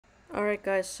Alright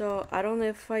guys, so I don't know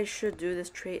if I should do this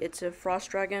trade. It's a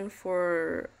Frost Dragon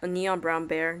for a Neon Brown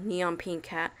Bear, Neon Pink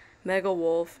Cat, Mega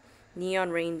Wolf, Neon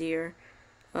Reindeer,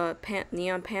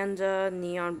 Neon Panda,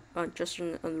 Neon,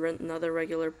 another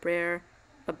regular bear,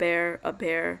 a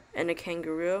bear, and a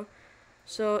kangaroo.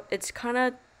 So it's kind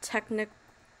of technic.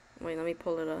 Wait, let me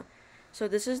pull it up. So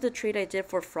this is the trade I did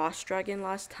for Frost Dragon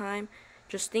last time.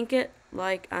 Just think it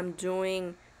like I'm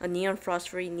doing a Neon Frost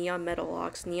Fury, Neon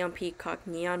Metalox, Neon Peacock,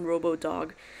 Neon Robo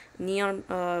Dog, Neon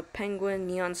Penguin,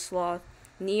 Neon Sloth,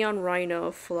 Neon Rhino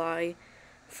Fly,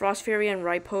 Frost Fury, and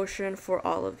Ride Potion for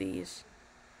all of these.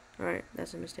 Alright,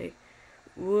 that's a mistake.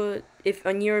 If,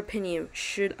 in your opinion,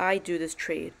 should I do this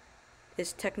trade?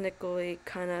 It's technically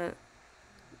kind of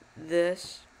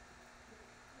this.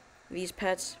 These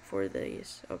pets for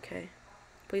these. Okay.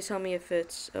 Please tell me if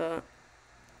it's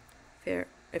fair,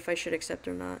 if I should accept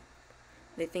or not.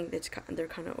 They think they're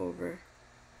kind of over.